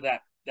consider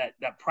that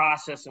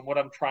process and what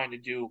I'm trying to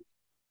do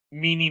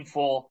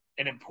meaningful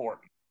and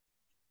important.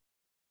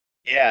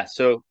 Yeah.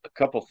 So a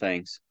couple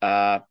things.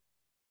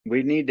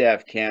 We need to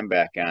have Cam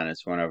back on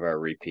as one of our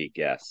repeat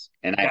guests.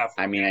 And I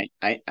Definitely.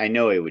 mean, I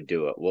know he would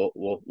do it.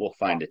 We'll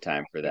find a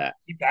time for that.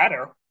 You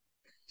better.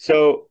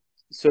 So,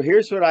 so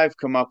here's what I've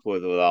come up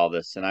with all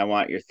this, and I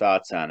want your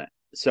thoughts on it.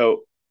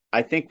 So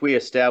I think we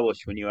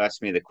established when you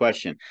asked me the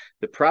question,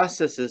 the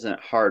process isn't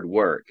hard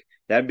work.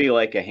 That'd be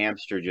like a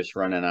hamster just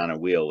running on a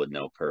wheel with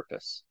no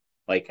purpose.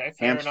 Like Okay,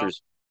 fair enough.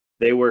 hamsters,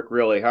 they work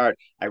really hard.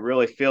 I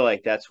really feel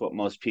like that's what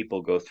most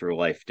people go through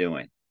life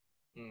doing.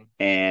 Mm.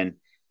 And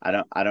I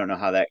don't know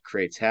how that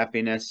creates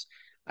happiness.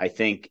 I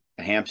think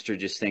a hamster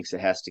just thinks it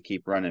has to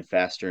keep running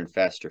faster and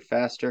faster,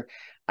 faster.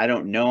 I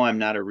don't know. I'm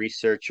not a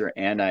researcher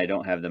and I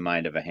don't have the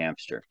mind of a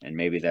hamster. And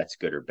maybe that's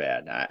good or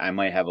bad. I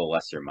might have a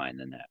lesser mind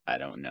than that. I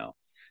don't know.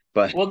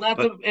 But Well, not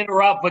but to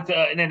interrupt, but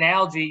an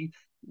analogy,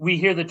 we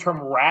hear the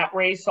term rat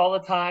race all the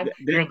time.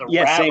 You're in the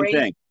yeah, rat same race.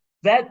 thing.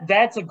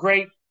 That's a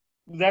great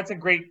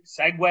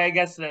segue, I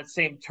guess, to that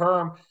same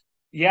term.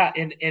 Yeah,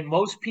 and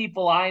most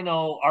people I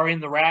know are in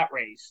the rat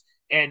race,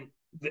 and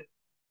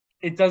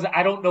it does.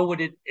 I don't know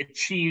what it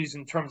achieves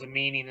in terms of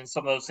meaning and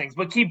some of those things.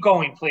 But keep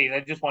going, please. I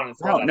just wanted to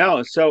throw No, that out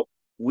no. So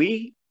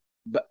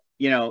but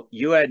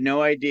you had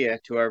no idea,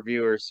 to our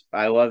viewers.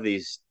 I love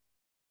these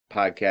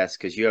podcasts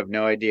because you have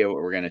no idea what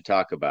we're going to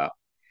talk about.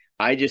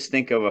 I just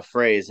think of a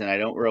phrase and I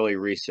don't really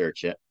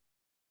research it.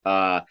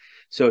 Uh,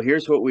 so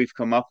here's what we've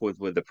come up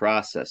with the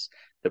process.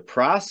 The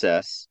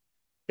process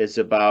is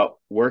about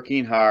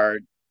working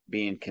hard,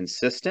 being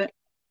consistent,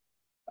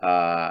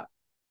 uh,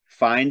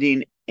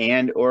 finding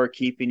and or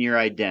keeping your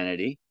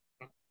identity,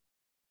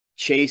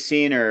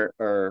 chasing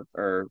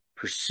or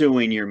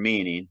pursuing your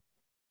meaning,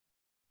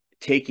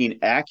 taking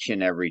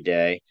action every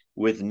day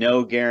with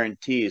no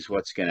guarantees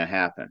what's going to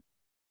happen.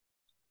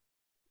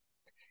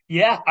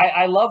 Yeah,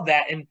 I love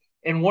that.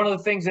 And one of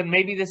the things, and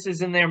maybe this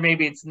is in there,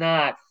 maybe it's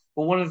not,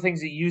 but one of the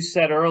things that you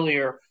said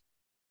earlier,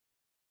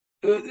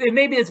 and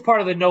maybe it's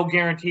part of the no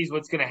guarantees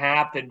what's going to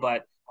happen,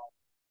 but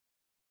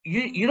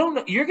you don't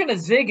know, you're going to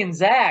zig and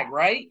zag,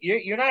 right?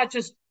 You're not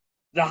just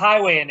the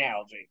highway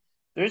analogy.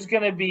 There's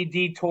going to be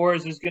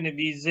detours, there's going to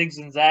be zigs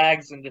and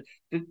zags, and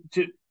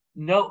to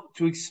know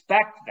to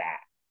expect that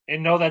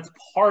and know that's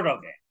part of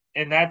it,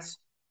 and that's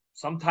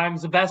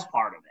sometimes the best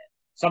part of it,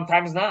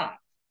 sometimes not,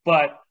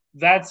 but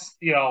that's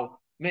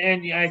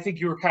and I think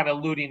you were kind of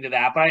alluding to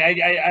that, but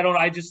I don't.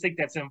 I just think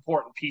that's an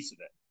important piece of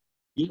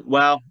it.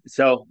 Well,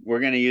 so we're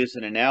going to use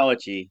an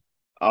analogy.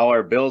 All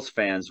our Bills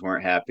fans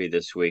weren't happy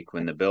this week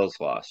when the Bills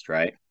lost,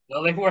 right?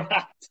 No, they were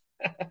not.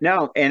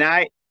 No,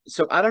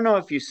 so I don't know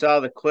if you saw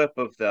the clip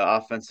of the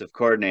offensive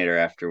coordinator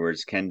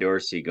afterwards, Ken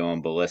Dorsey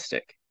going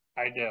ballistic.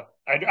 I do.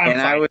 I'm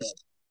And I fine. was,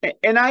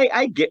 and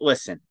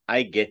listen,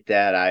 I get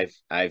that.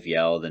 I've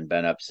yelled and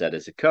been upset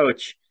as a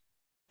coach,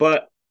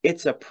 but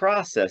it's a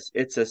process.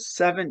 It's a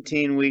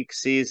 17-week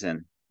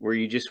season where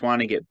you just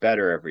want to get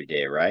better every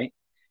day, right?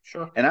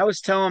 Sure. And I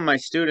was telling my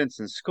students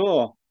in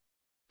school,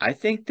 I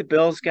think the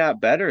Bills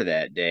got better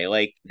that day.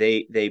 Like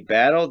they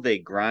battled, they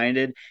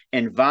grinded,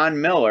 and Von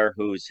Miller,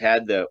 who's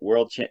had the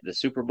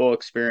Super Bowl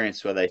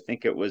experience with, I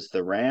think it was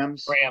the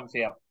Rams. Rams.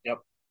 Yeah. Yep.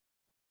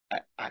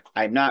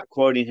 I'm not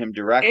quoting him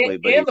directly,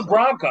 but And the he's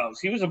like, Broncos.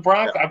 He was a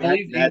Bronco. I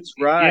believe that's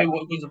yeah, right. he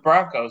was a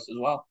Broncos as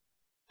well.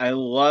 I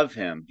love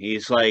him.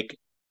 He's like,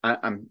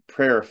 I'm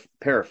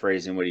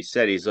paraphrasing what he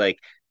said. He's like,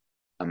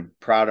 I'm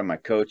proud of my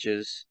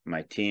coaches,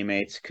 my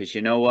teammates, because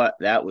you know what?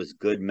 That was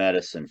good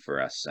medicine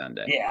for us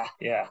Sunday. Yeah.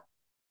 Yeah.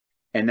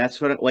 And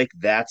that's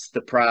that's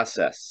the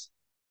process.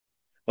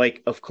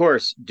 Like, of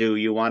course, do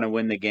you want to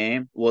win the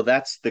game? Well,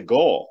 that's the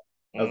goal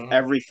of Hmm.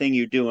 everything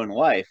you do in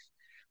life.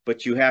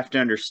 But you have to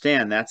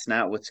understand that's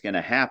not what's going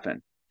to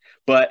happen.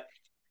 But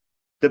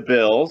the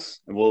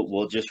Bills,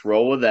 we'll just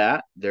roll with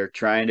that. They're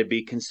trying to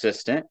be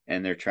consistent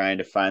and they're trying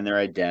to find their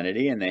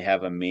identity, and they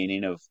have a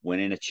meaning of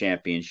winning a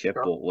championship,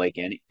 Sure. like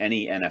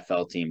any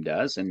NFL team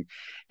does, and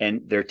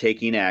they're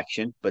taking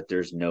action, but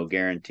there's no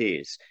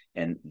guarantees,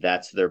 and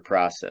that's their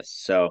process.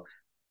 So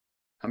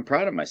I'm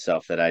proud of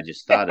myself that I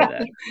just thought of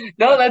that.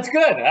 No, that's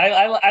good.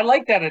 I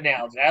like that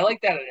analogy. I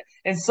like that.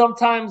 And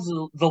sometimes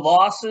the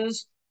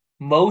losses,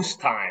 most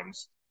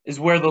times, is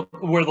where the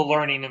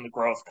learning and the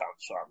growth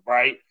comes from,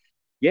 right?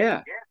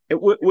 Yeah,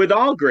 with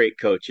all great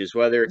coaches,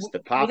 whether it's the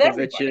With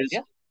everybody. Popoviches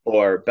Yeah.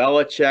 or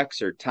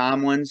Belichick's or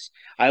Tomlins,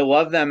 I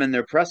love them in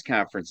their press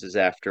conferences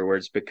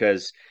afterwards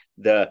because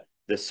the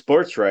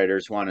sports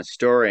writers want a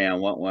story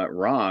on what went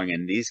wrong,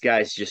 and these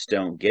guys just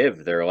don't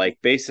give. They're like,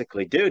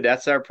 basically, dude,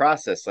 that's our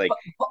process. Like,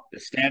 But, the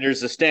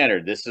standard's the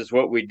standard. This is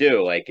what we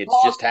do. Like, it's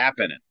Paul, just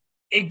happening.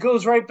 it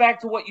goes right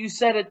back to what you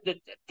said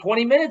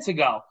 20 minutes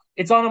ago.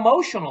 It's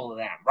unemotional to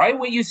them, right?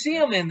 When you see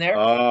them in there,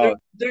 Oh,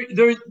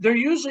 they're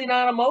usually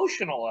not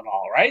emotional at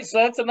all, right? So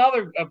that's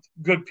another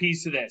good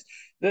piece of this.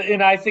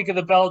 And I think of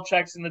the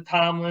Belichicks and the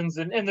Tomlins,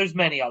 and there's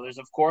many others,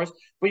 of course.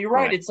 But you're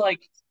right. right. It's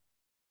like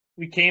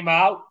we came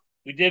out,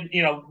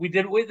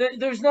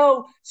 there's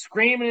no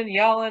screaming and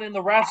yelling, and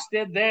the refs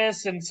did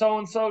this, and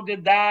so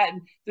did that.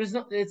 And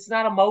it's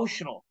not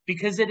emotional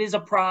because it is a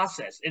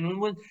process. And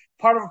when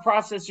part of a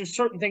process, there's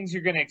certain things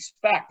you're going to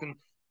expect, and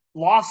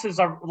losses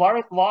are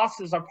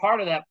part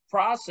of that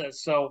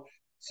process.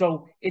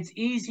 So it's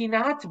easy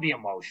not to be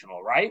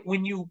emotional, right?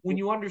 When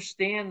you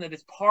understand that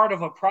it's part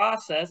of a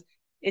process,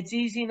 it's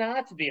easy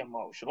not to be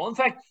emotional. In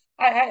fact,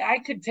 I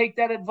could take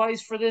that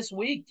advice for this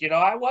week.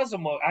 I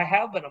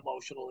have been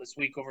emotional this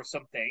week over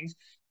some things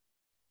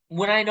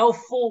when I know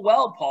full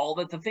well, Paul,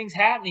 that the things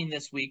happening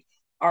this week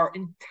are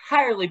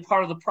entirely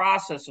part of the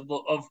process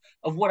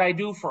of what I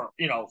do for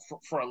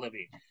a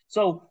living.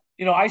 So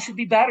I should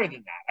be better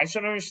than that. I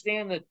should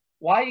understand that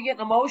why are you getting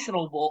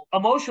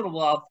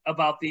emotional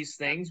about these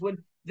things when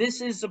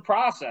this is the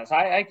process.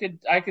 I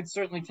could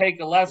certainly take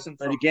a lesson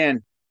But from.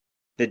 again,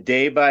 the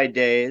day by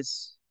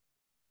days,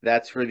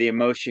 that's where the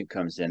emotion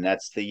comes in.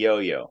 That's the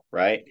yo-yo,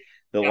 right?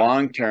 The Yeah,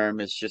 long term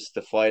is just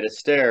the flight of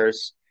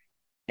stairs,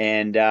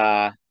 and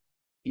the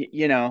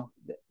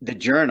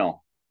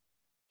journal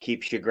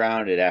keeps you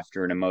grounded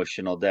after an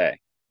emotional day.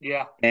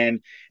 yeah,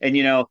 And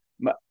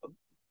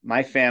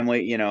my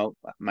family,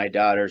 my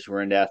daughters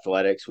were into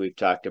athletics. We've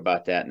talked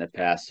about that in the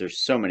past. There's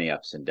so many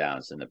ups and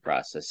downs in the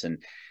process.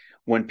 And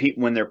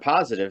when they're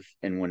positive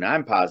and when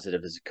I'm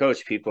positive as a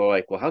coach, people are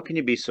like, well, how can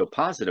you be so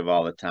positive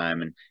all the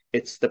time? And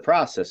it's the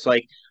process.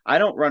 Like, I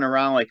don't run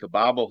around like a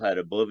bobblehead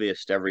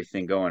oblivious to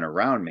everything going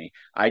around me.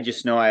 I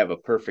just know I have a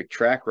perfect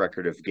track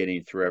record of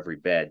getting through every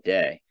bad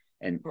day.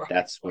 And Right.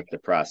 that's what the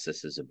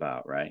process is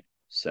about, right?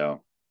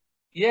 So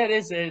Yeah, it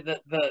is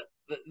the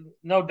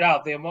no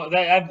doubt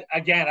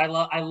again.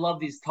 I love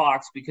these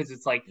talks because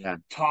it's like yeah.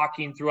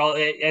 talking through all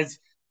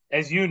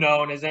as you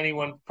know, and as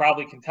anyone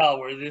probably can tell,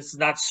 where this is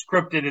not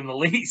scripted in the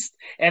least,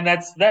 and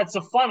that's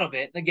the fun of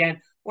it. And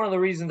again, one of the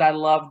reasons I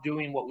love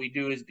doing what we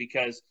do is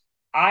because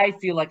I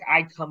feel like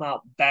I come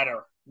out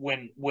better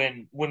when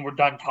we're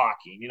done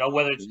talking. You know,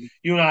 whether it's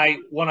you and I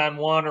one on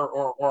one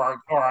or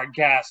our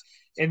guest,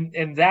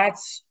 and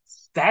that's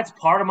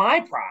part of my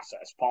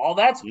process, Paul.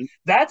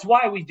 That's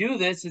why we do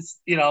this.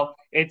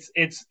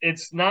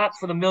 It's not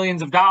for the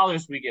millions of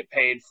dollars we get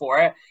paid for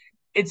it.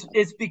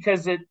 It's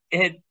because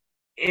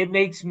it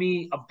makes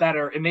me a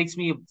better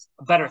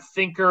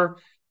thinker,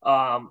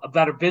 a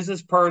better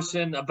business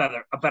person, a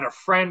better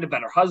friend, a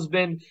better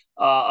husband,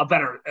 a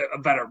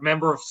better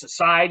member of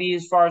society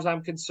as far as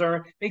I'm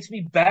concerned. It makes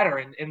me better,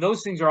 and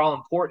those things are all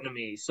important to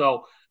me.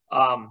 So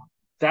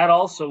that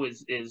also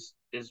is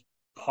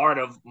part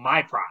of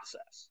my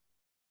process.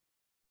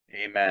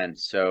 Amen.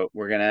 So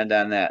we're going to end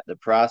on that. The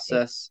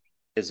process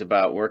is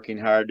about working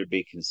hard to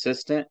be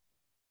consistent,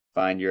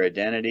 find your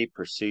identity,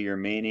 pursue your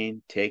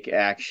meaning, take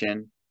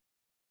action,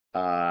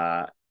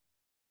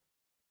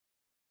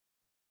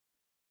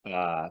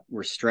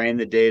 restrain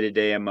the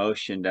day-to-day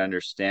emotion to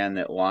understand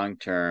that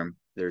long-term,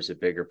 there's a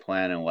bigger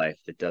plan in life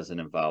that doesn't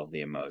involve the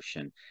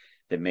emotion,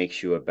 that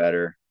makes you a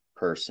better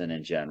person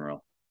in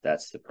general.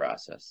 That's the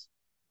process.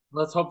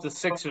 Let's hope the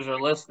Sixers are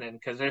listening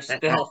because they're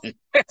still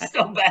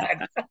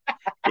bad.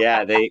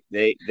 Yeah,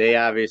 they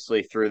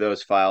obviously threw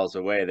those files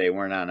away. They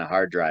weren't on a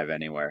hard drive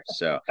anywhere.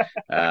 So,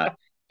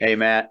 hey,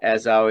 Matt,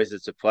 as always,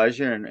 it's a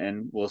pleasure,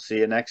 and we'll see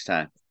you next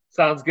time.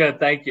 Sounds good.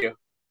 Thank you.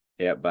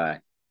 Yeah, bye.